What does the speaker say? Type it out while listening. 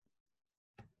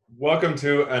Welcome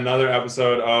to another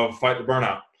episode of Fight the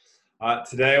Burnout.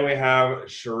 Today we have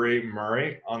Cherie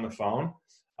Murray on the phone.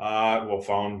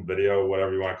 Phone, video,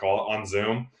 whatever you want to call it, on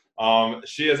Zoom.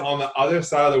 She is on the other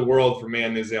side of the world from me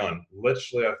in New Zealand.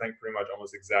 Literally, I think pretty much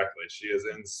almost exactly. She is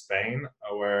in Spain,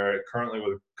 where currently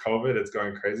with COVID, it's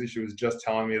going crazy. She was just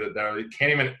telling me that you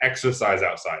can't even exercise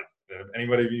outside. If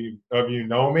anybody of you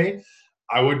know me,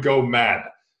 I would go mad.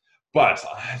 But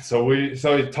so we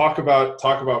talk about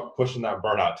pushing that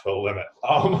burnout to a limit.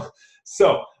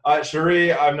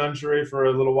 Cherie, I've known Cherie for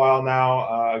a little while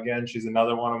now. Again, she's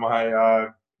another one of my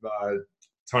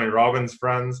Tony Robbins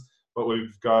friends, but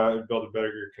we've got built a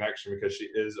better connection because she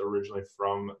is originally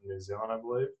from New Zealand, I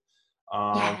believe.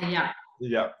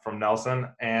 Yeah, from Nelson,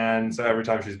 and so every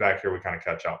time she's back here, we kind of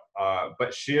catch up.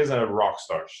 But she is a rock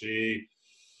star.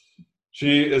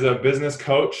 She is a business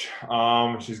coach.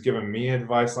 She's given me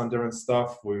advice on different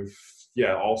stuff.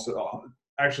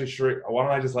 Actually, Cherie, why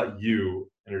don't I just let you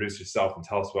introduce yourself and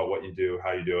tell us about what you do,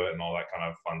 how you do it, and all that kind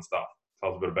of fun stuff.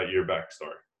 Tell us a bit about your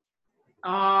backstory.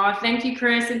 Oh, thank you,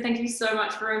 Chris, and thank you so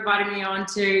much for inviting me on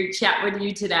to chat with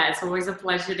you today. It's always a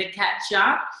pleasure to catch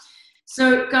up.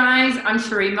 So, guys, I'm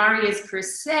Cherie Murray, as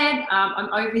Chris said. I'm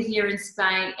over here in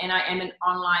Spain, and I am an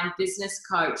online business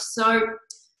coach. So,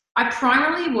 I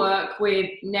primarily work with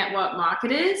network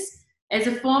marketers. As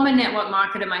a former network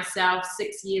marketer myself,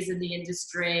 6 years in the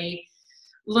industry,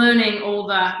 learning all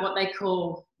what they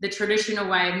call the traditional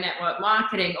way of network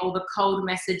marketing, all the cold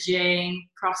messaging,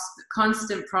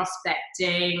 constant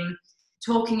prospecting,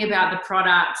 talking about the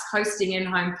products, hosting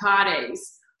in-home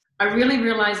parties. I really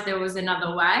realized there was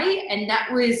another way, and that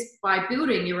was by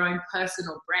building your own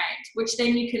personal brand, which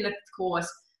then you can, of course,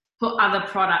 put other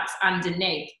products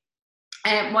underneath.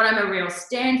 And what I'm a real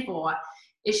stand for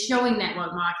is showing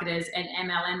network marketers and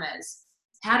MLMers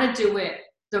how to do it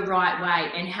the right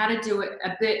way and how to do it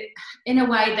a bit in a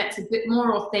way that's a bit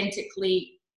more authentic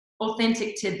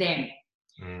to them.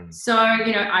 So,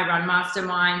 I run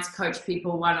masterminds, coach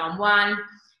people one-on-one,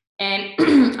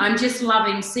 and I'm just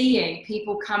loving seeing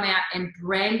people come out and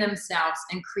brand themselves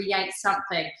and create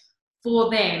something for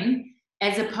them,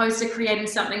 as opposed to creating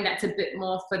something that's a bit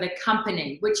more for the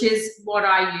company, which is what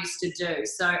I used to do.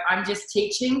 So I'm just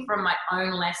teaching from my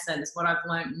own lessons, what I've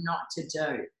learned not to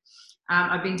do.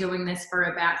 I've been doing this for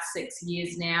about 6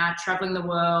 years now, traveling the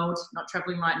world, not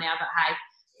traveling right now, but hey.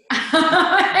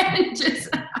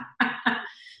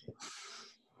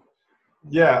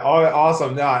 Yeah,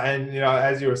 awesome. Yeah, and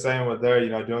as you were saying with there,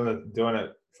 doing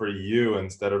it for you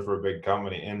instead of for a big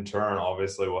company in turn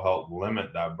obviously will help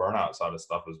limit that burnout side of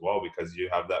stuff as well, because you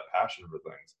have that passion for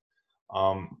things.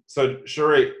 So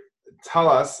Cherie, tell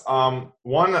us,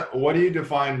 one, what do you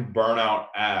define burnout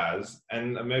as,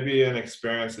 and maybe an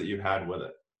experience that you've had with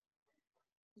it?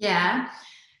 Yeah.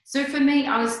 So for me,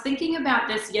 I was thinking about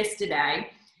this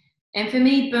yesterday, and for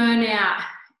me, burnout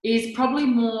is probably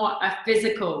more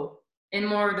in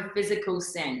more of the physical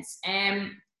sense.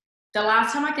 And the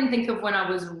last time I can think of when I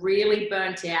was really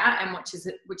burnt out, and which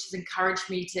has encouraged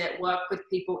me to work with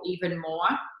people even more,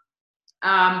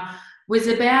 was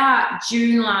about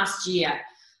June last year.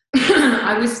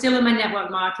 I was still in my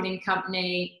network marketing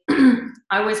company.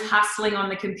 I was hustling on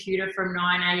the computer from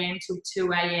 9 a.m. till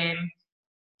 2 a.m.,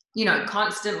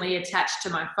 constantly attached to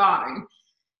my phone.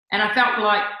 And I felt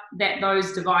like that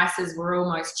those devices were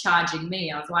almost charging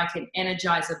me. I was like an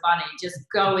Energizer bunny, just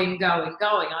going, going,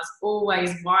 going. I was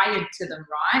always wired to them,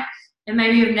 right? And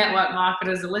maybe if network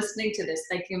marketers are listening to this,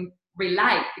 they can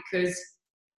relate, because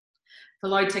for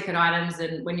low ticket items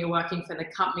and when you're working for the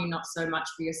company, not so much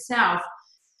for yourself,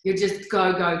 you're just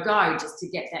go, go, go just to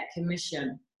get that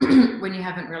commission when you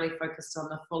haven't really focused on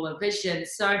the fuller vision.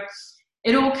 So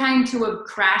it all came to a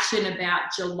crash in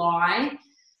about July.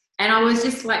 And I was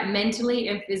just like mentally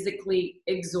and physically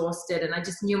exhausted, and I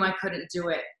just knew I couldn't do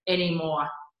it anymore.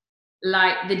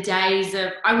 Like the days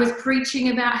of, I was preaching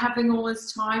about having all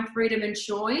this time, freedom and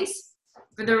choice,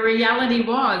 but the reality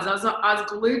was I was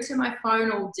glued to my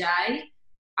phone all day.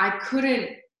 I couldn't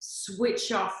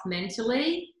switch off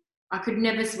mentally. I could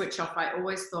never switch off. I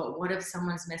always thought, what if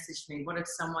someone's messaged me? What if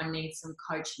someone needs some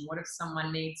coaching? What if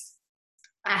someone needs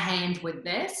a hand with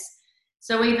this?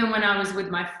 So even when I was with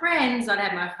my friends, I'd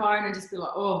have my phone and just be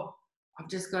like, oh, I've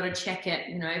just got to check it,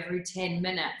 every 10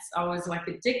 minutes. I was like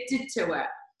addicted to it.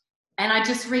 And I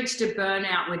just reached a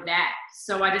burnout with that.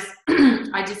 So I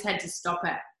just had to stop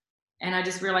it. And I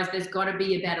just realized there's got to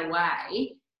be a better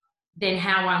way than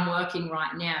how I'm working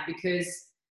right now, because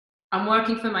I'm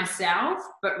working for myself,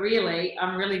 but really,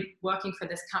 I'm really working for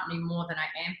this company more than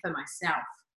I am for myself.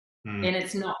 And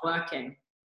it's not working.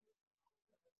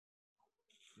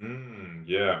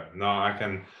 Yeah, no, I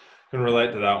can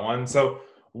relate to that one. So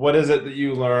what is it that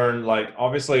you learned? Like,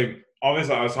 obviously, I was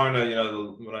talking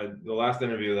to the last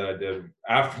interview that I did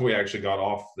after we actually got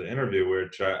off the interview, we were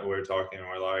talking, and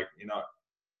we're like,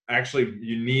 actually,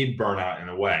 you need burnout in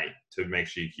a way to make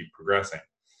sure you keep progressing.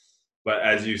 But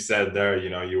as you said there,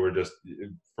 you were just,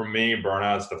 for me,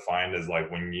 burnout is defined as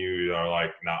like when you are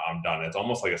like, no, I'm done. It's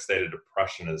almost like a state of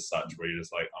depression as such, where you're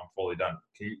just like, I'm fully done.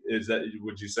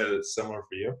 Would you say that's similar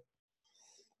for you?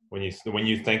 When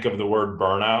you think of the word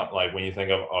burnout, like when you think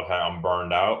of, okay, I'm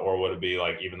burned out, or would it be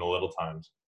like even the little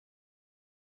times?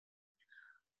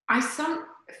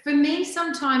 For me,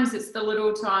 sometimes it's the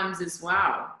little times as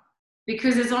well,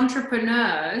 because as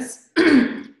entrepreneurs,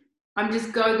 I'm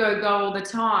just go, go, go all the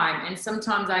time. And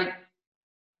sometimes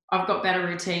I've got better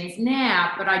routines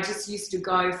now, but I just used to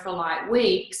go for like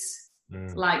weeks,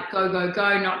 like go, go,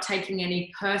 go, not taking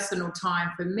any personal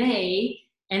time for me.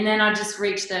 And then I just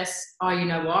reached this, oh, you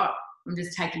know what? I'm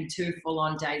just taking 2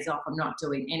 full-on days off. I'm not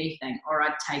doing anything. Or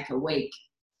I'd take a week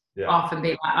off and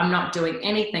be like, I'm not doing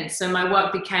anything. So my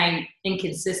work became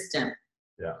inconsistent.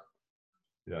 Yeah.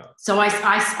 Yeah. So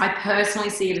I personally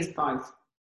see it as both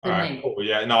for me. Cool.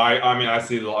 Yeah. No, I mean,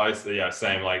 yeah,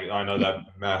 same. Like, I know that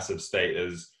massive state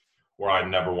is where I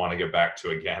never want to get back to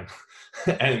again.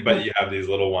 But you have these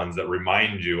little ones that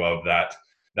remind you of that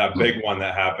big one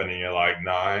that happened, and you're like,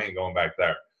 no, I ain't going back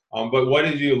there. But what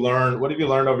have you learned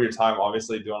over your time?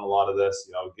 Obviously, doing a lot of this,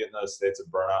 getting those states of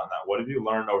burnout and that. What have you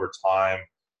learned over time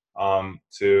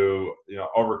to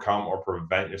overcome or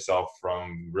prevent yourself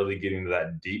from really getting to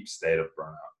that deep state of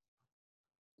burnout?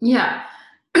 Yeah.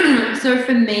 So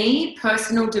for me,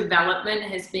 personal development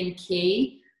has been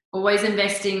key. Always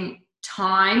investing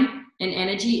time and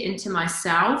energy into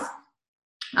myself.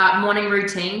 Morning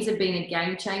routines have been a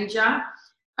game changer.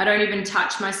 I don't even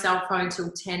touch my cell phone till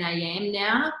 10 a.m.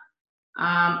 now.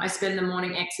 I spend the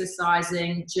morning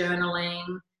exercising,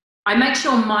 journaling. I make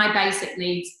sure my basic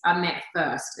needs are met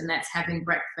first, and that's having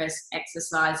breakfast,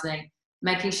 exercising,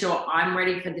 making sure I'm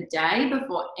ready for the day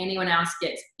before anyone else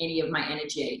gets any of my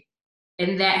energy.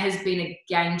 And that has been a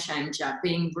game changer,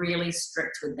 being really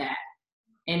strict with that.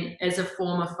 And as a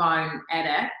former phone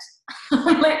addict,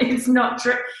 it's not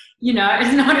true.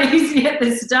 It's not easy at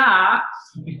the start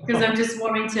because I'm just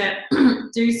wanting to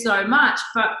do so much.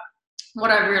 But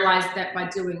what I realized that by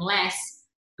doing less,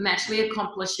 I'm actually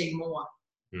accomplishing more.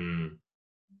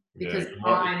 Because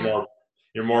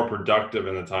you're more productive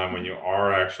in the time when you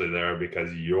are actually there,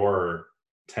 because your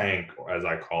tank, as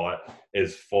I call it,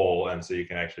 is full, and so you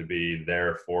can actually be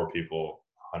there for people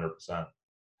 100%.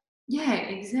 Yeah,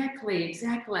 exactly.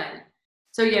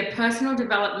 So yeah, personal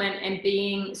development and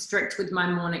being strict with my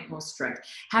morning, more strict,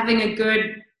 having a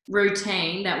good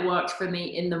routine that worked for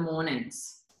me in the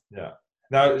mornings. Yeah.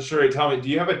 Now, Sheree, tell me, do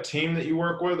you have a team that you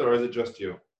work with, or is it just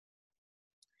you?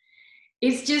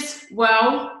 It's just,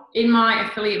 well, in my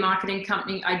affiliate marketing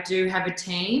company, I do have a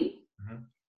team.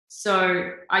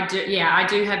 So I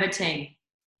do have a team.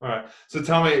 All right. So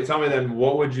tell me then,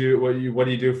 what do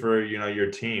you do for,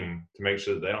 your team to make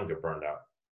sure that they don't get burned out?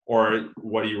 Or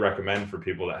what do you recommend for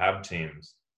people that have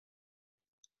teams?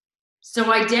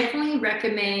 So I definitely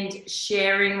recommend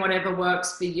sharing whatever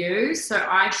works for you. So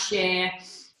I share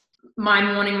my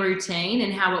morning routine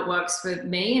and how it works for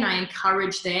me, and I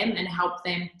encourage them and help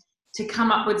them to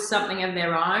come up with something of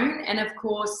their own. And of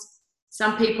course,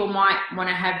 some people might want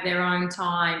to have their own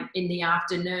time in the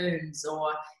afternoons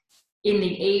or in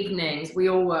the evenings. We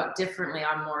all work differently.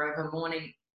 I'm more of a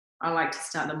morning. I like to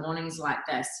start the mornings like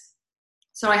this.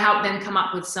 So I help them come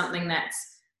up with something that's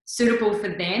suitable for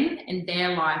them and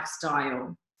their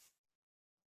lifestyle.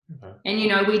 Okay.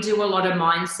 And, we do a lot of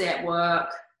mindset work,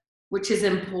 which is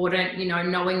important,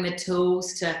 knowing the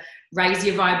tools to raise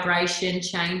your vibration,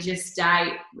 change your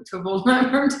state, which we've all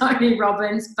learned from Tony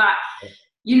Robbins. But,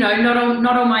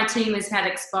 not all my team has had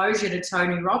exposure to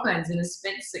Tony Robbins and has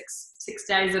spent six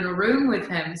days in a room with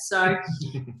him. So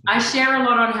I share a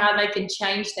lot on how they can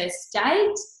change their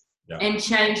state and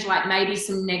change like maybe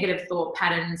some negative thought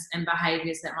patterns and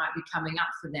behaviors that might be coming up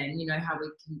for them. How we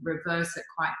can reverse it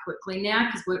quite quickly now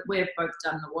because we've both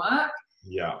done the work.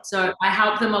 Yeah. So I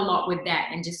help them a lot with that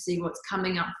and just see what's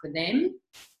coming up for them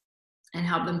and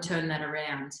help them turn that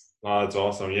around. Oh, that's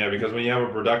awesome. Yeah, because when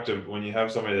you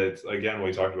have somebody that's, again,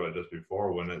 we talked about it just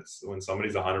before, when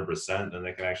somebody's 100%, then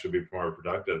they can actually be more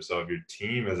productive. So if your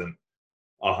team isn't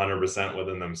 100%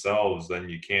 within themselves, then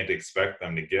you can't expect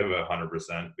them to give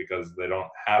 100% because they don't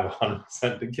have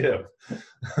 100% to give.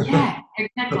 Yeah,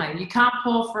 exactly. You can't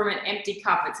pour from an empty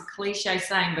cup. It's a cliche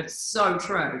saying, but it's so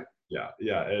true. Yeah,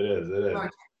 it is.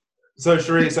 So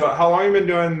Sheree, how long have you been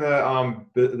doing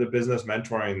the business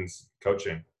mentoring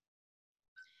coaching?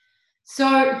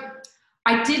 So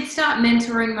I did start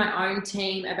mentoring my own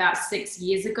team about 6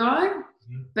 years ago,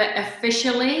 but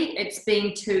officially it's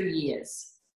been 2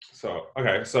 years. So,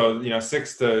 okay. So,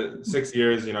 6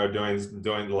 years,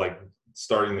 doing like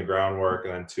starting the groundwork,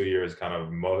 and then 2 years kind of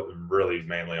really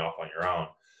mainly off on your own.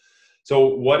 So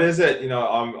what is it,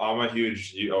 I'm a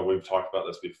huge, we've talked about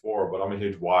this before, but I'm a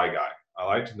huge why guy. I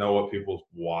like to know what people's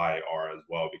why are as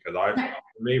well, because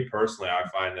for me personally, I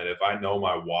find that if I know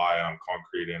my why, I'm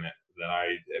concrete in it, then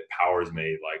it powers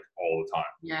me like all the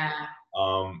time.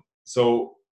 Yeah.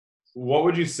 So what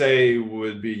would you say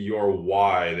would be your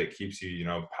why that keeps you,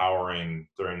 powering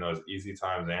during those easy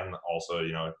times and also,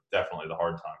 definitely the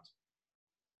hard times?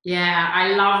 Yeah, I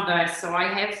love this. So I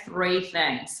have 3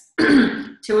 things.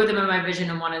 2 of them are my vision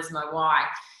and 1 is my why.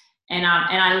 And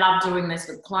I love doing this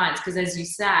with clients because, as you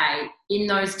say, in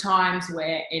those times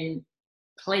where,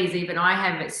 please, even I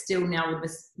have it still now with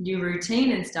this new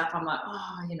routine and stuff, I'm like,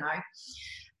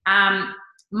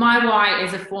 my why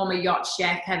is a former yacht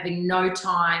chef, having no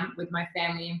time with my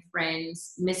family and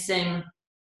friends, missing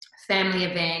family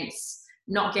events,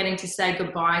 not getting to say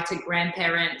goodbye to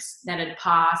grandparents that had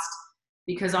passed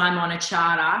because I'm on a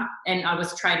charter and I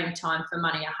was trading time for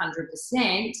money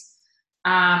 100%,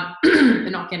 but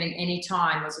not getting any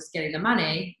time, I was just getting the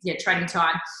money, trading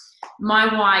time. My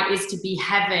why is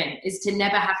to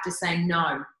never have to say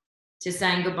no to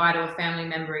saying goodbye to a family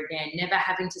member again, never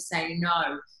having to say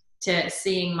no to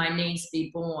seeing my niece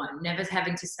be born, never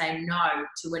having to say no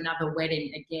to another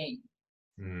wedding again.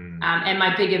 And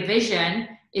my bigger vision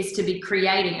is to be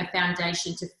creating a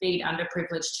foundation to feed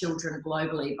underprivileged children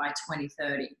globally by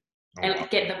 2030 and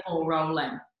get the ball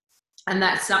rolling. And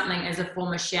that's something, as a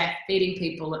former chef, feeding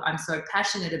people, that I'm so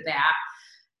passionate about.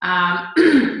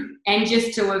 And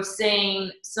just to have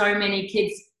seen so many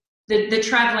kids, the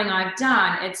traveling I've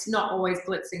done, it's not always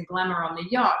glitz and glamour on the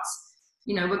yachts.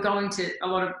 We're going to a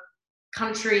lot of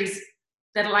countries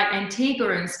that are like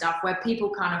Antigua and stuff where people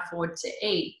can't afford to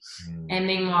eat. And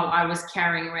meanwhile, I was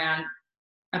carrying around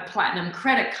a platinum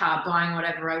credit card, buying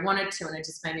whatever I wanted to, and it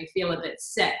just made me feel a bit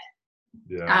sick.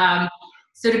 Yeah.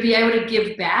 So to be able to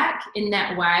give back in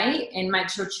that way and make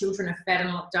sure children are fed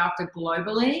and looked after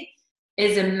globally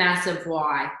is a massive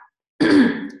why.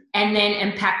 And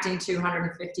then impacting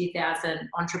 250,000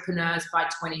 entrepreneurs by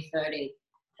 2030.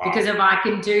 Wow. Because if I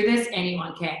can do this,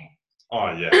 anyone can.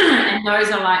 Oh, yeah. And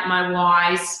those are like my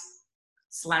whys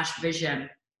 / vision.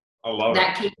 I love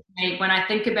that keeps me, when I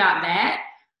think about that,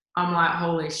 I'm like,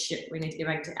 holy shit, we need to get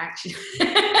back to action.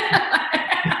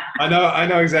 I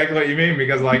know exactly what you mean,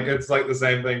 because like it's like the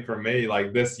same thing for me.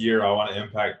 Like this year, I want to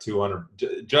impact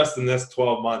 200. Just in this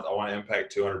 12 months, I want to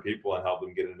impact 200 people and help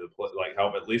them get into the place. Like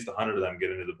help at least 100 of them get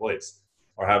into the place,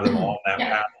 or have them on that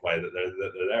pathway that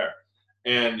they're there.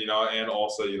 And and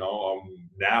also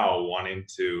now wanting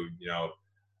to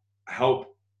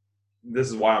help. This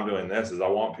is why I'm doing this. Is I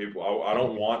want people. I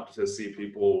don't want to see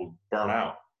people burn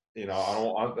out. I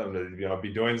don't want them to,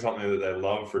 be doing something that they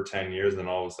love for 10 years and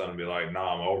all of a sudden be like,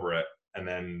 nah, I'm over it. And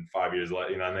then 5 years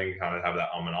later, and then you kind of have that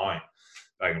and ahhing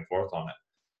back and forth on it.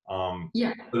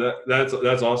 So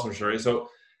that's awesome, Sheree. So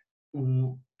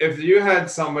if you had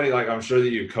somebody, like, I'm sure that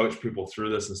you coach people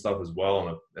through this and stuff as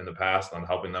well in the past on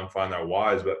helping them find their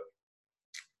whys, but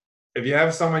if you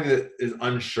have somebody that is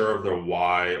unsure of their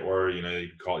why, or, you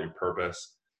can call it your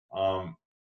purpose, and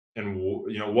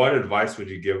what advice would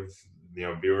you give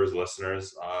viewers,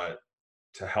 listeners,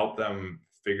 to help them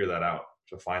figure that out,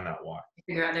 to find that why?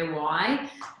 Figure out their why.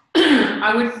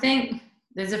 I would think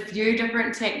there's a few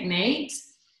different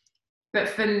techniques, but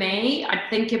for me, I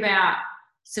think about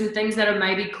some things that are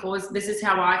maybe caused. This is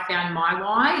how I found my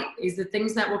why, is the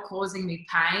things that were causing me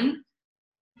pain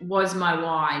was my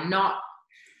why.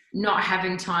 Not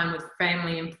having time with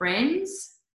family and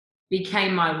friends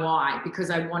became my why, because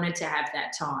I wanted to have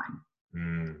that time.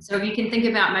 So if you can think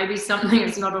about maybe something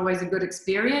that's not always a good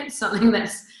experience, something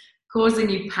that's causing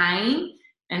you pain,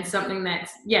 and something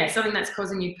that's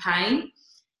causing you pain,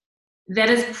 that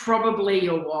is probably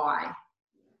your why.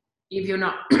 If you're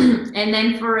not, and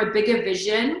then for a bigger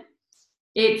vision,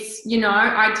 it's,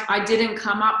 I didn't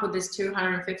come up with this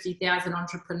 250,000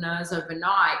 entrepreneurs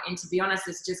overnight. And to be honest,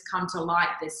 it's just come to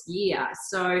light this year.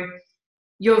 So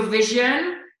your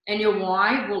vision and your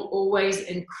why will always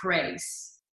increase.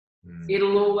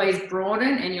 It'll always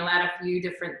broaden, and you'll add a few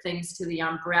different things to the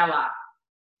umbrella.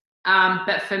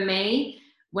 But for me,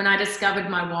 when I discovered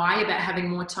my why about having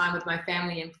more time with my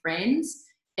family and friends,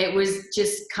 it was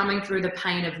just coming through the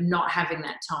pain of not having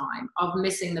that time, of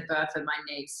missing the birth of my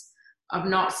niece, of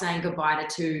not saying goodbye to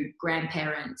 2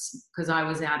 grandparents because I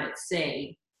was out at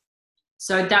sea.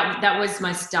 So that was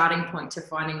my starting point to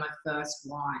finding my first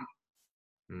why.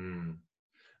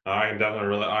 I can definitely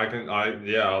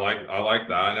really, yeah, I like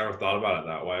that. I never thought about it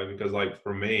that way because, like,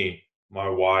 for me, my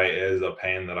why is a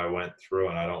pain that I went through,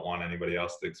 and I don't want anybody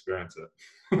else to experience it.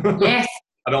 Yes,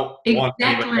 I don't want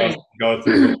anybody else exactly. to go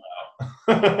through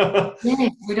burnout.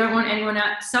 Yes, we don't want anyone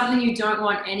else, something you don't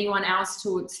want anyone else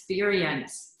to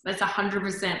experience. That's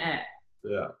 100% it.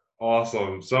 Yeah,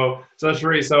 awesome. So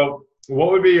Sheree, so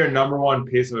what would be your number one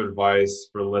piece of advice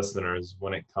for listeners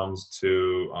when it comes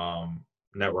to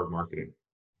network marketing?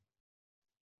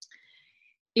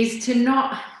 Is to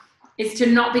not is to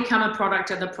not become a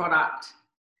product of the product.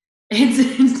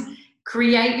 It's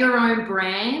create your own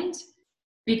brand,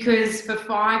 because for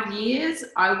 5 years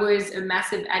I was a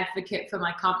massive advocate for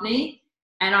my company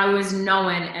and I was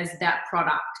known as that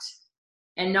product,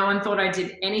 and no one thought I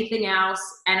did anything else.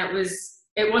 And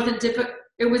it wasn't difficult.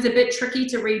 It was a bit tricky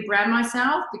to rebrand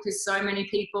myself because so many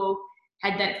people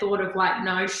had that thought of like,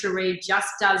 no, Sheree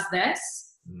just does this.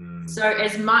 So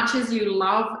as much as you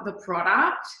love the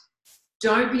product,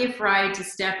 don't be afraid to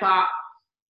step up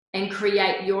and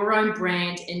create your own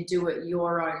brand and do it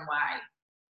your own way.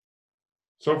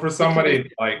 So for somebody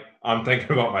like, I'm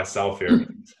thinking about myself here.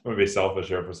 I'm gonna be selfish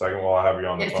here for a second while I have you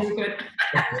on the Yes, phone. you're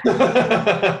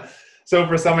good. So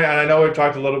for somebody, and I know we've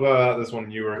talked a little bit about this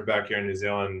when you were back here in New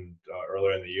Zealand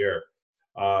earlier in the year.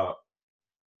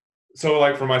 So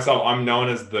like for myself, I'm known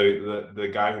as the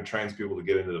guy who trains people to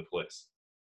get into the police.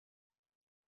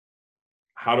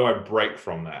 How do I break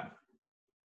from that?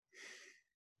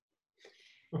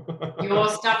 Your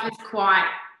stuff is quite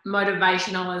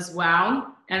motivational as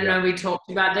well. And I know we talked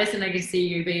about this, and I can see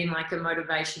you being like a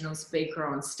motivational speaker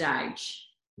on stage.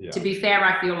 To be fair,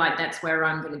 I feel like that's where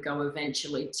I'm going to go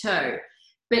eventually too.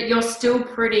 But you're still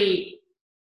pretty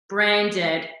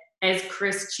branded as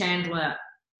Chris Chandler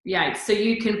Yates. So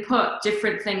you can put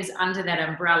different things under that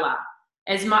umbrella.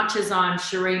 As much as I'm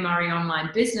Sheree Murray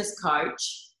Online Business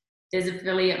Coach, there's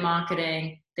affiliate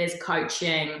marketing, there's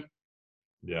coaching.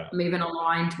 Yeah. I'm even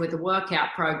aligned with a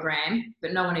workout program,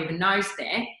 but no one even knows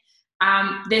that.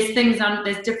 There's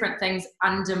different things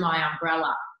under my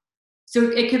umbrella. So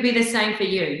it could be the same for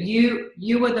you.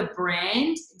 You are the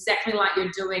brand, exactly like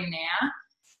you're doing now,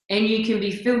 and you can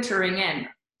be filtering in,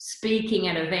 speaking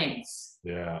at events.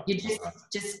 Yeah. You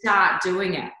just start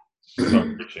doing it.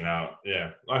 Start reaching out.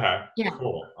 Yeah. Okay. Yeah.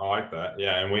 Cool. I like that.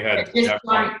 Yeah. And we had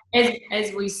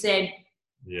as we said,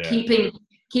 yeah.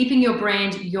 keeping your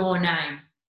brand your name.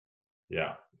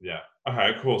 Yeah. Yeah.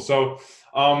 Okay, cool. So,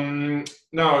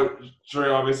 no,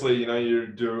 Sheree, obviously, you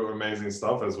do amazing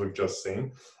stuff as we've just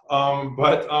seen.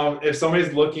 But if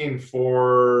somebody's looking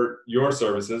for your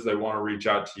services, they want to reach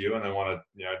out to you and they want to,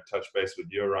 touch base with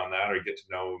you around that or get to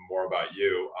know more about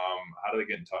you, how do they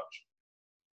get in touch?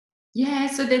 Yeah,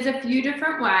 so there's a few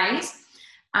different ways.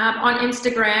 On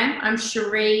Instagram, I'm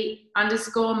Sheree_Murray,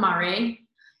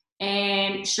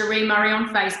 and Sheree Murray on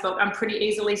Facebook. I'm pretty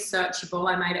easily searchable.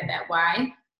 I made it that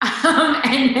way.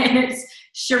 And then it's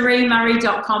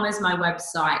ShereeMurray.com is my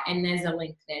website, and there's a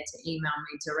link there to email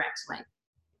me directly.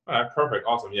 All right, perfect,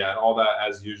 awesome. Yeah, and all that,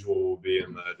 as usual, will be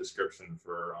in the description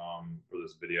for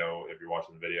this video if you're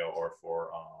watching the video, or for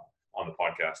on the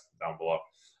podcast down below.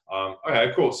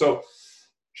 Okay, cool. So,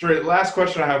 Sheree, last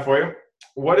question I have for you: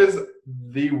 what is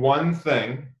the one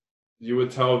thing you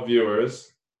would tell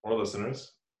viewers or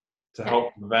listeners to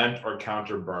help prevent or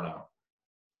counter burnout?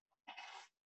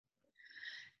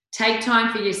 Take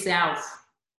time for yourself.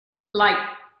 Like,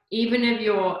 even if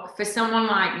for someone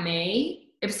like me,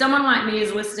 if someone like me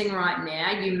is listening right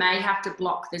now, you may have to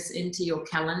block this into your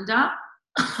calendar,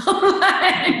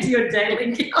 into your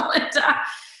daily calendar,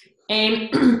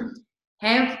 and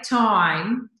have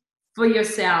time for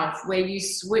yourself where you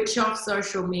switch off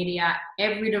social media,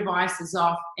 every device is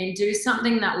off, and do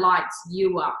something that lights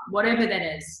you up, whatever that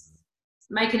is.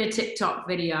 Making a TikTok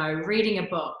video, reading a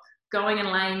book, going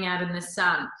and laying out in the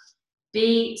sun.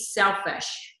 Be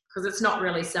selfish, because it's not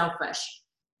really selfish.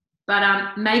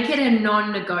 But make it a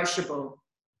non-negotiable,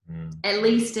 at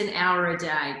least an hour a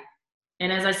day.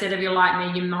 And as I said, if you're like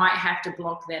me, you might have to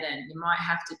block that in. You might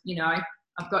have to,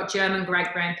 I've got German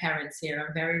great-grandparents here.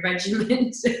 I'm very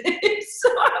regimented. So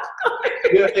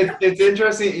yeah, it's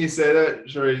interesting you say that,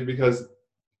 Sheree, because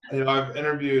I've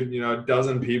interviewed a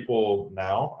dozen people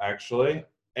now, actually,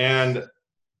 and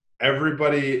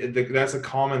everybody, that's a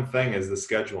common thing, is the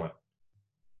scheduling.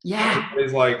 Yeah.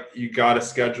 Everybody's like, you got to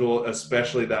schedule,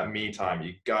 especially that me time.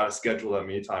 You got to schedule that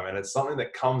me time. And it's something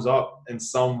that comes up in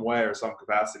some way or some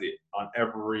capacity on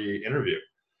every interview.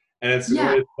 And it's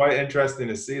really quite interesting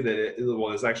to see that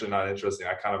it's actually not interesting.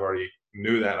 I kind of already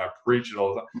knew that, and I preach it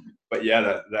all the time. But yeah,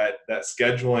 that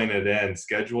scheduling it in,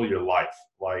 schedule your life.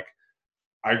 Like,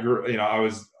 I grew,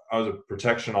 I was a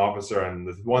protection officer, and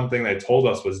the one thing they told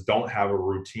us was don't have a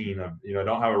routine of,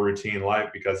 don't have a routine life,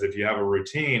 because if you have a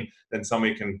routine, then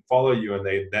somebody can follow you and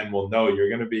they then will know you're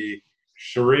going to be,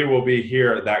 Cherie will be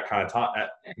here at that kind of time.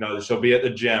 She'll be at the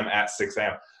gym at 6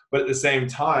 a.m. But at the same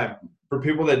time, for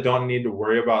people that don't need to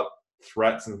worry about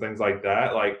threats and things like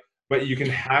that, but you can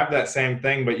have that same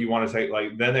thing, but you want to take,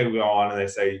 then they go on and they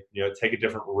say, take a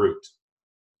different route.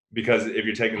 Because if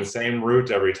you're taking the same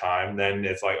route every time, then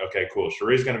it's like, okay, cool.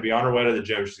 Cherie's going to be on her way to the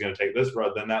gym. She's going to take this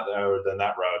road, then that road, then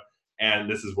that road, and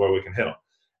this is where we can hit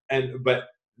them. But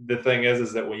the thing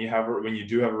is that when you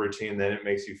do have a routine, then it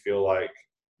makes you feel like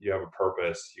you have a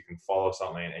purpose. You can follow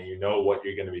something, and you know what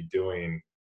you're going to be doing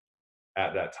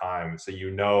at that time. So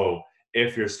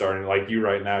if you're starting, like you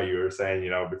right now, you were saying,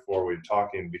 before we were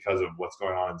talking, because of what's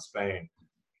going on in Spain,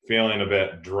 feeling a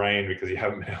bit drained because you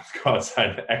haven't been able to go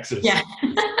outside and exercise. Yeah.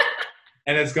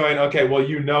 And it's going, okay, well,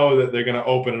 that they're going to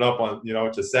open it up on,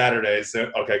 to Saturday.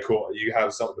 So, okay, cool. You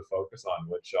have something to focus on,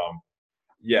 which, that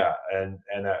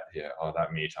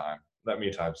me time. That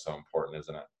me time is so important,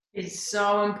 isn't it? It's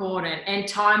so important. And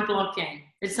time blocking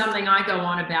is something I go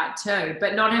on about too,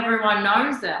 but not everyone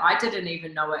knows it. I didn't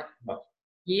even know it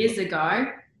years ago,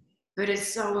 but it's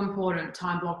so important,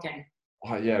 time blocking.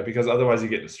 Oh, yeah, because otherwise you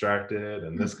get distracted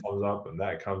and this comes up and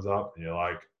that comes up, and you're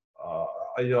like, oh,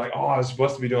 I was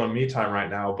supposed to be doing me time right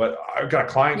now, but I've got a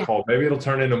client call. Maybe it'll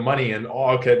turn into money, and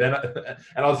okay, then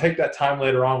and I'll take that time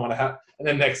later on when I have. And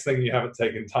then next thing, you haven't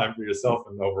taken time for yourself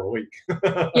in over a week.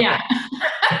 Yeah,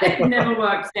 it never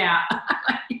works out.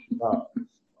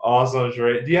 Awesome,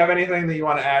 Cherie. Do you have anything that you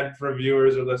want to add for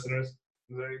viewers or listeners?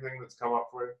 Is there anything that's come up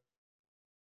for you?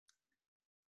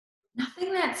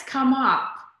 Nothing that's come up.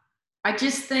 I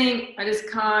just think I just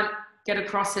can't get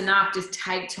across enough. Just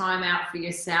take time out for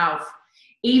yourself.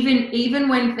 Even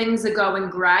when things are going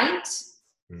great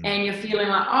and you're feeling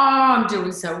like, oh, I'm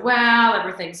doing so well,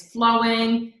 everything's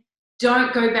flowing.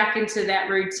 Don't go back into that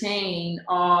routine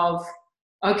of,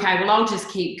 okay, well, I'll just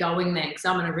keep going then because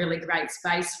I'm in a really great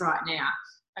space right now.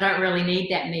 I don't really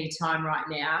need that me time right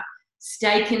now.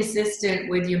 Stay consistent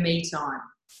with your me time.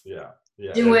 Yeah.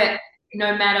 Do it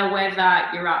no matter whether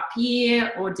you're up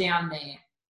here or down there.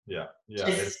 Yeah.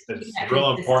 It's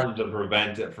real important to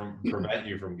prevent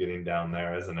you from getting down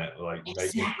there, isn't it? Like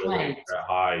making sure that you're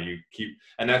high.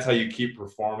 And that's how you keep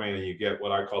performing, and you get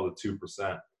what I call the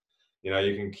 2%. You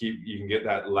can get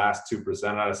that last 2%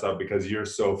 out of stuff because you're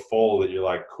so full that you're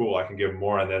like, cool, I can give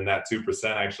more, and then that 2%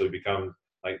 actually becomes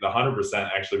like the 100%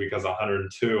 actually becomes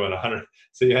 102 and 100.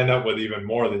 So you end up with even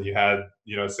more than you had,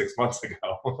 6 months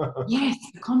ago. Yes,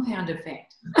 the compound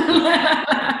effect.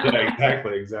 Yeah,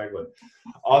 exactly.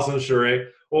 Awesome, Cherie.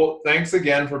 Well, thanks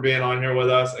again for being on here with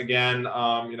us. Again,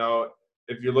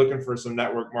 if you're looking for some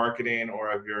network marketing,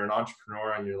 or if you're an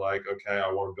entrepreneur and you're like, okay,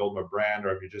 I want to build my brand,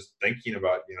 or if you're just thinking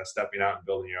about, stepping out and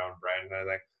building your own brand and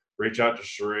everything, reach out to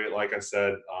Cherie. Like I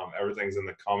said, everything's in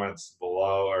the comments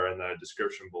below or in the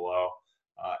description below.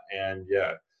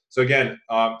 So again,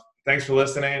 thanks for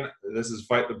listening. This is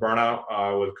Fight the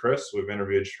Burnout with Chris. We've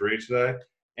interviewed Cherie today,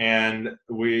 and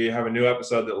we have a new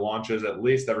episode that launches at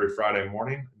least every Friday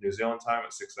morning, New Zealand time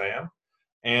at 6 a.m.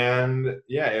 And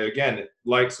again,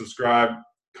 like, subscribe,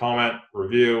 comment,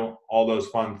 review, all those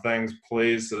fun things,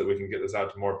 please, so that we can get this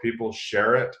out to more people.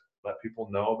 Share it, let people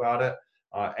know about it.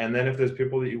 And then if there's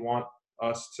people that you want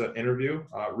us to interview,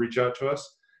 reach out to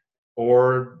us.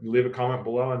 Or leave a comment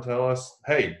below and tell us,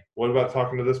 hey, what about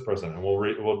talking to this person? And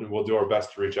we'll do our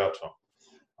best to reach out to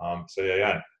them.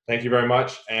 Thank you very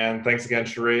much, and thanks again,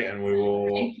 Cherie. And we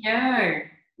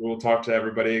will talk to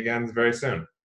everybody again very soon.